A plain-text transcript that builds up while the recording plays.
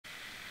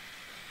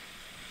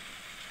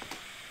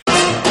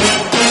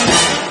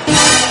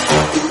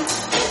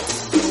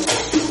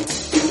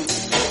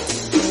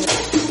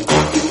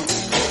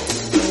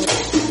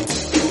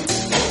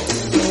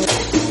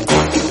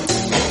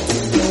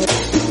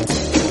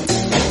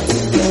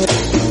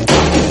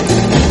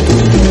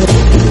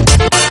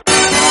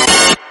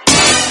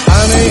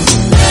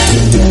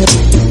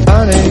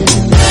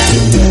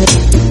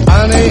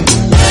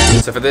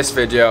So for this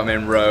video I'm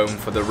in Rome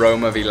for the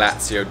Roma v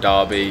Lazio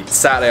derby.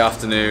 Saturday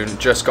afternoon,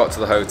 just got to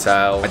the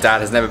hotel. My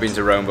dad has never been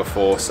to Rome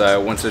before, so I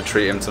wanted to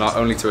treat him to not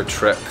only to a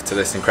trip to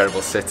this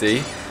incredible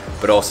city,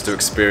 but also to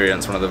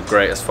experience one of the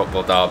greatest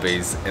football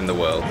derbies in the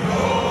world.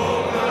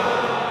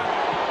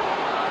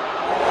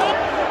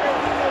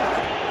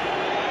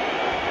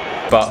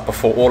 But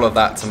before all of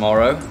that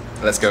tomorrow,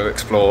 let's go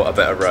explore a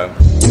bit of Rome.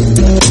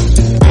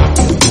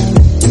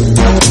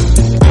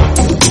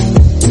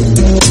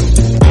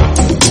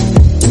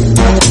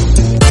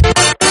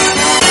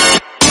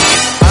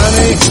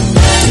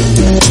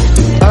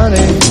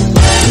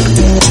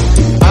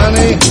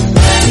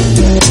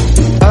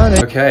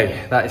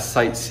 Okay, that is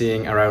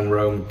sightseeing around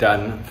Rome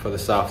done for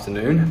this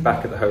afternoon.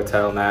 Back at the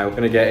hotel now.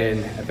 Gonna get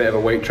in a bit of a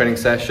weight training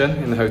session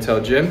in the hotel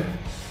gym.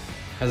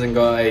 Hasn't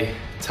got a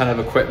ton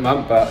of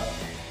equipment, but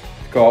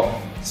got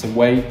some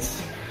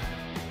weights,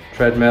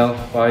 treadmill,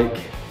 bike,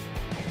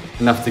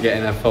 enough to get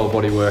in a full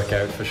body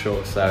workout for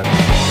sure. So.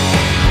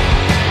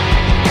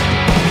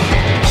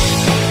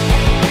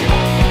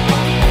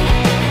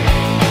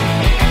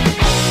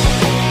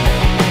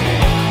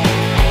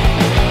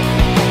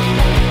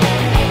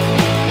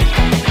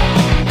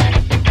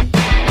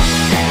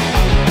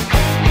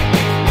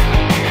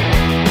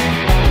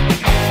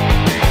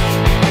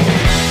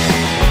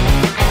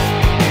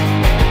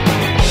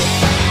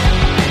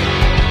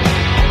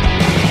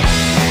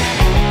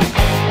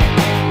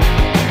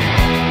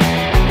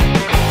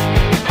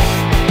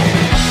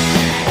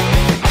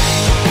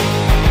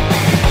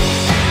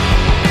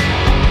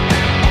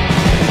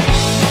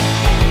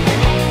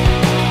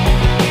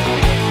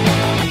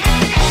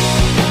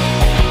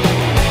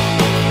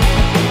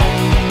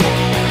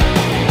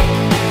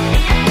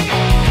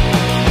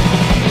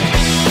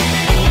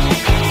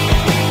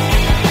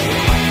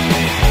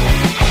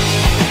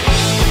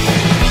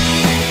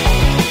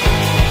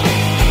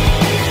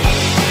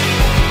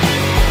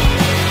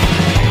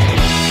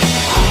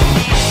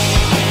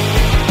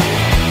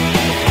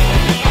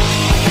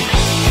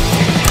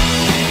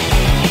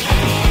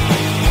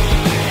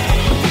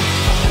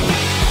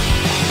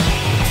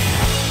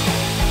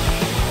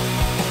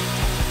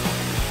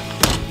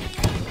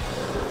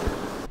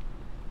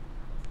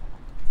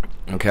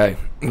 Okay,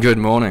 good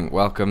morning.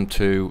 Welcome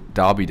to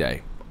Derby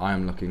Day. I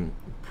am looking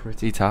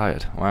pretty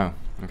tired. Wow,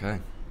 okay.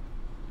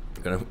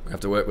 Gonna have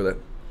to work with it.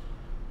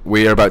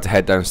 We are about to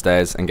head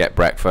downstairs and get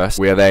breakfast.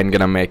 We are then going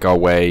to make our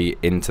way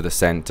into the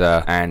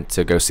centre and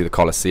to go see the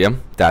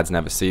Colosseum. Dad's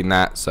never seen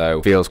that,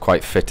 so feels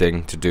quite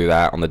fitting to do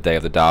that on the day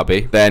of the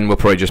derby. Then we'll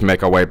probably just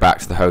make our way back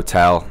to the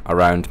hotel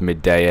around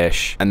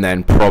midday-ish, and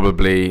then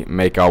probably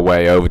make our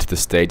way over to the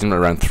stadium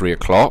around 3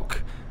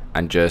 o'clock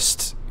and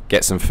just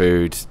get some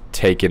food,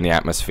 take in the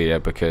atmosphere,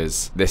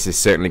 because this is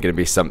certainly going to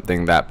be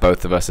something that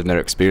both of us have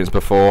never experienced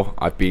before.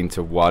 I've been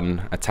to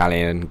one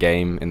Italian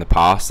game in the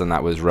past, and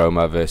that was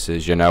Roma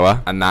versus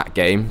Genoa, and that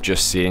game,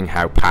 just seeing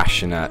how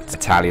passionate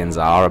Italians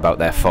are about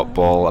their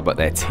football, about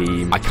their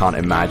team, I can't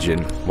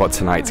imagine what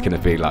tonight's going to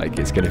be like.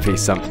 It's going to be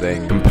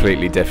something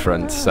completely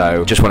different,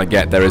 so just want to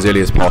get there as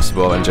early as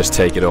possible and just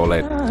take it all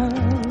in.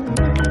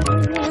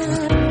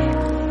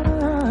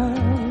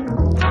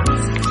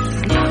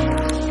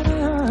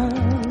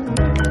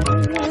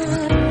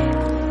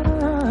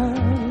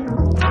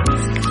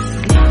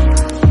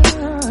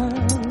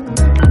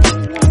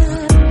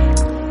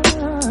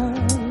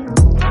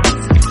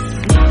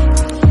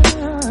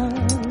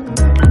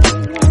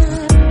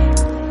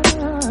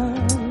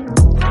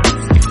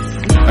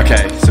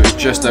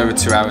 Just over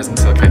 2 hours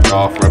until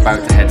kick-off. We're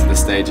about to head to the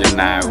stadium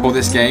now. For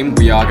this game,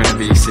 we are going to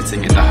be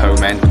sitting in the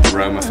home end with the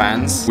Roma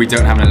fans. We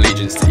don't have an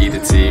allegiance to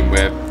either team.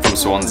 We're from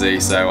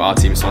Swansea, so our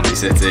team's Swansea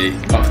City.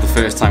 But for the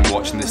first time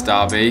watching this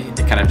derby,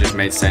 it kind of just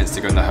made sense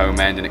to go in the home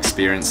end and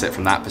experience it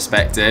from that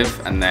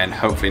perspective, and then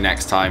hopefully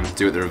next time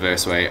do it the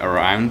reverse way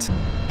around.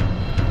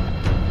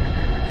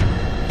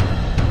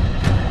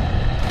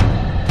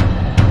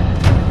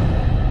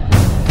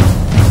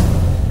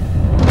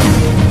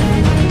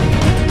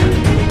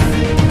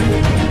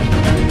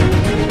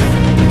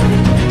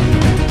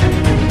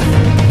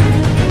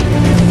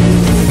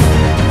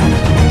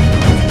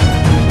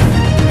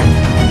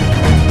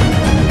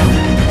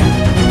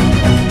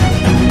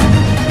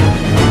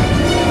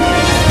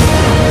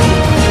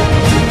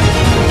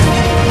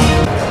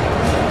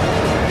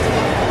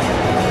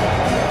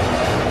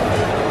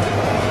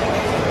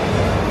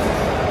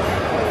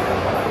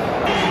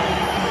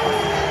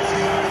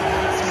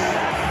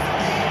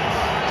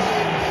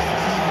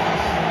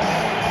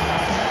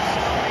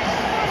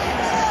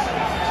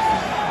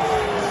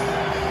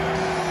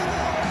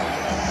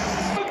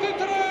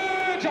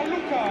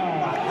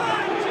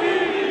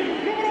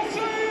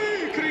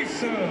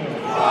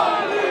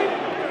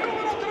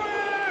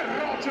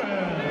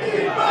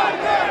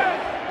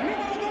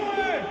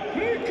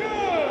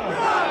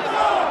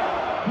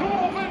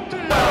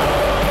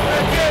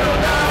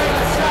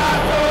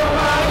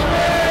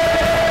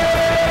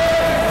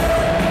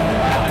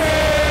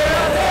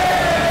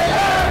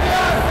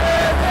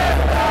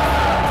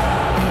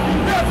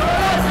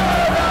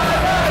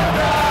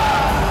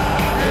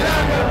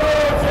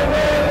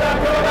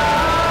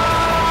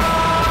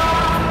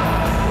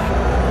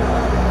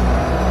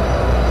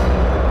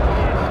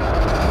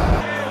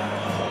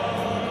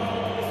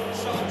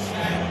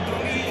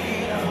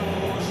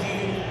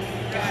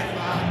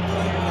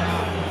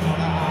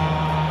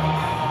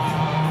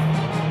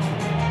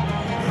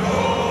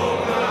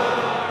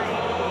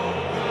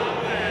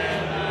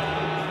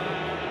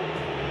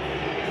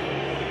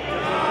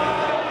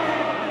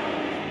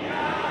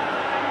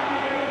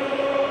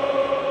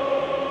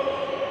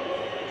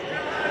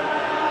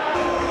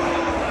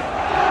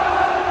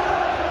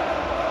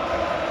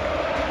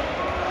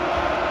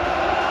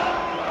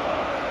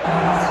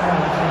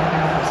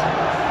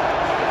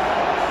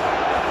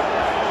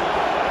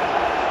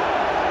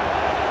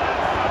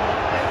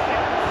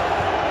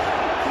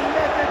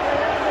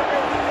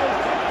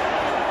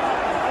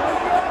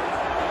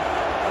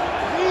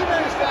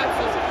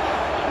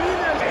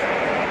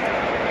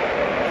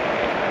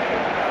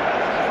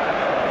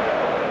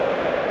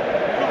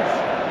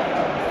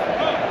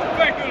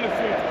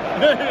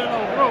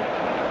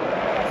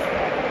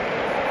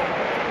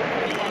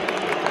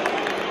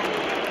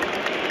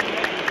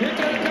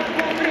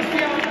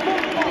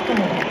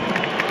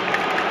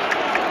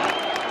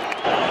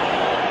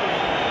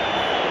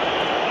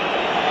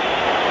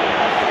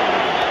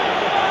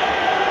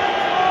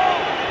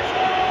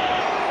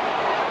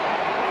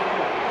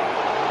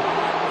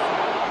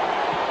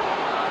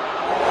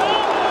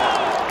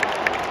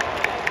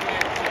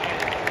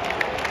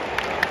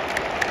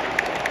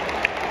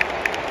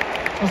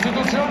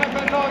 Sostituzione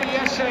per noi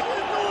AS.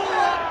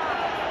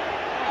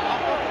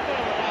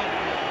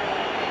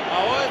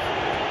 Auzi?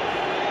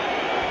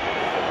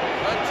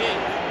 Bă, ce?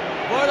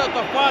 Fără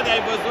topoare,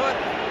 ai văzut?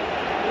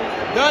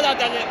 Dă-la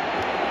de-ale...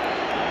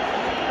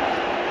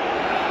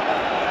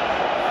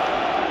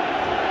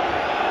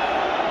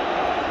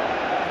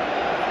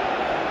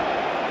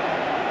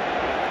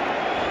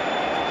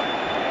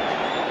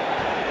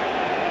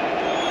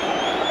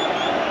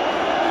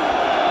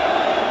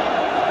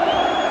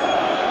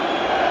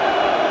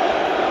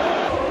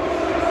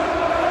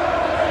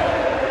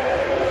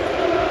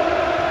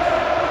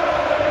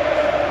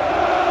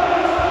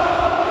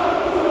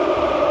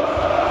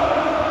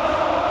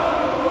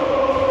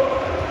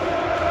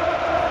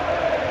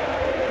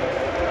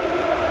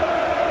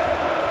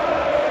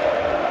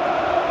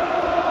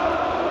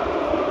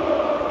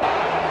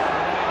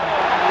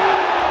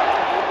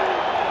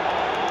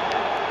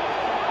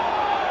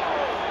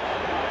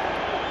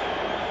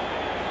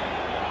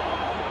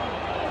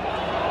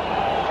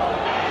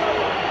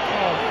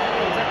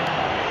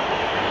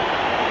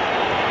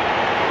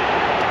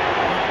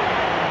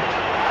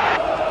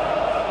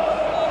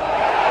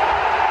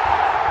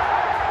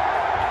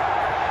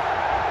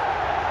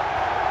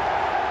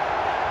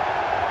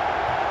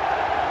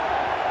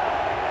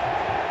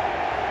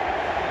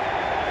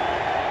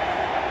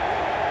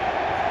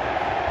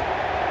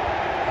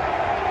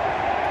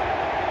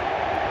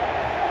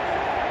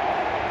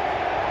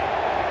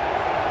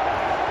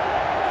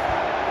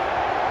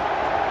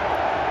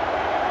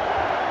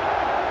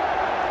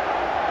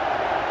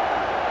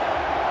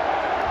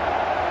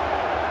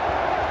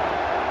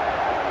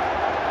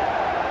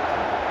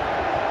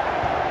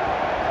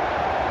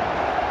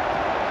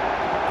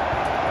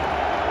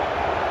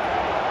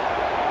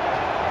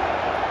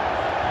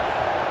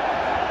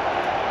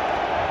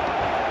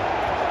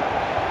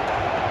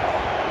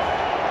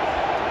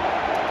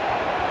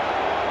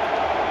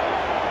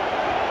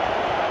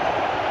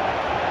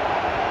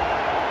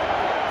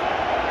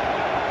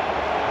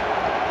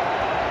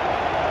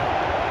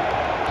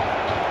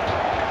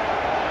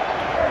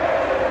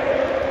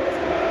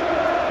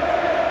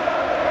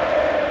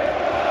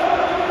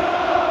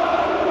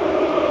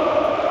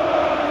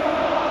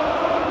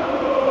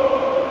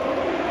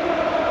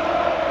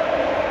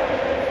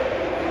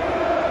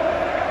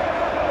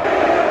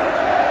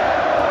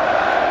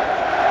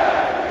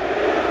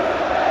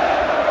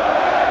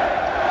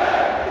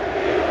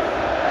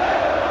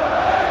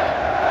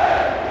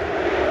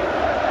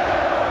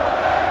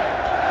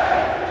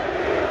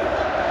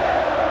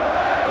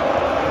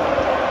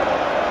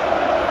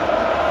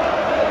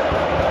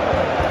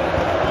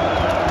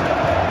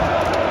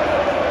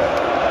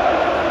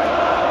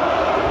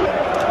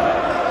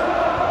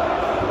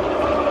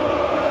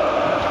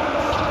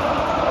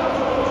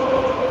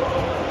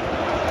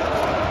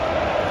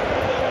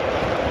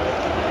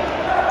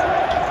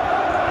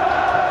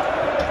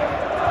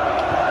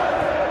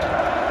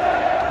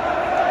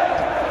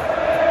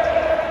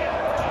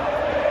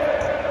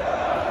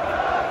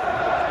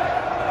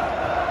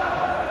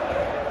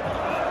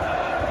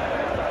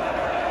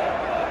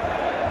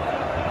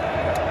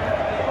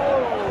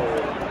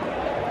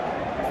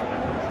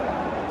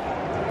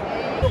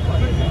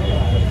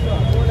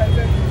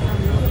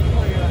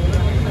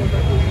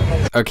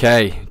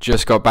 Okay,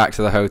 just got back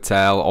to the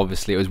hotel.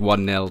 Obviously, it was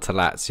 1-0 to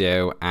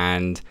Lazio,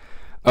 and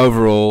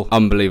overall,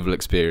 unbelievable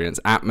experience.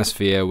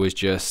 Atmosphere was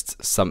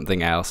just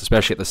something else,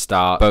 especially at the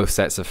start. Both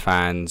sets of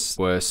fans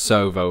were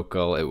so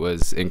vocal. It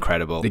was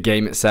incredible. The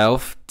game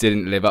itself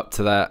didn't live up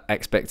to that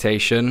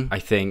expectation. I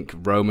think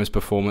Roma's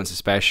performance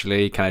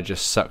especially kind of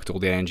just sucked all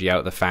the energy out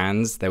of the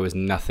fans. There was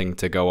nothing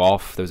to go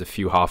off. There was a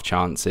few half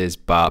chances,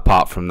 but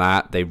apart from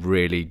that, they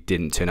really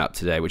didn't turn up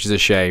today, which is a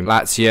shame.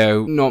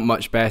 Lazio, not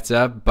much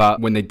better,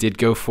 but when they did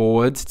go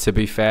forward, to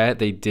be fair,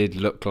 they did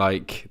look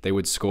like they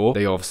would score.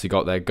 They obviously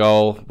got their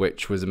goal,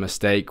 which was a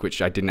mistake,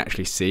 which I didn't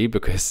actually see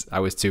because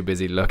I was too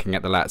busy looking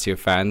at the Lazio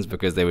fans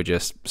because they were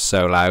just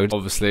so loud.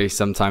 Obviously,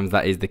 sometimes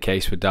that is the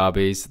case with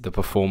derbies. The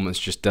performance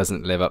just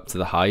doesn't live up to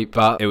the hype,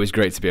 but it was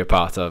great to be a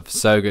part of.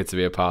 So good to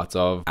be a part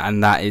of.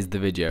 And that is the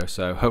video.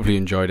 So hopefully you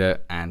enjoyed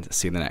it, and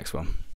see you in the next one.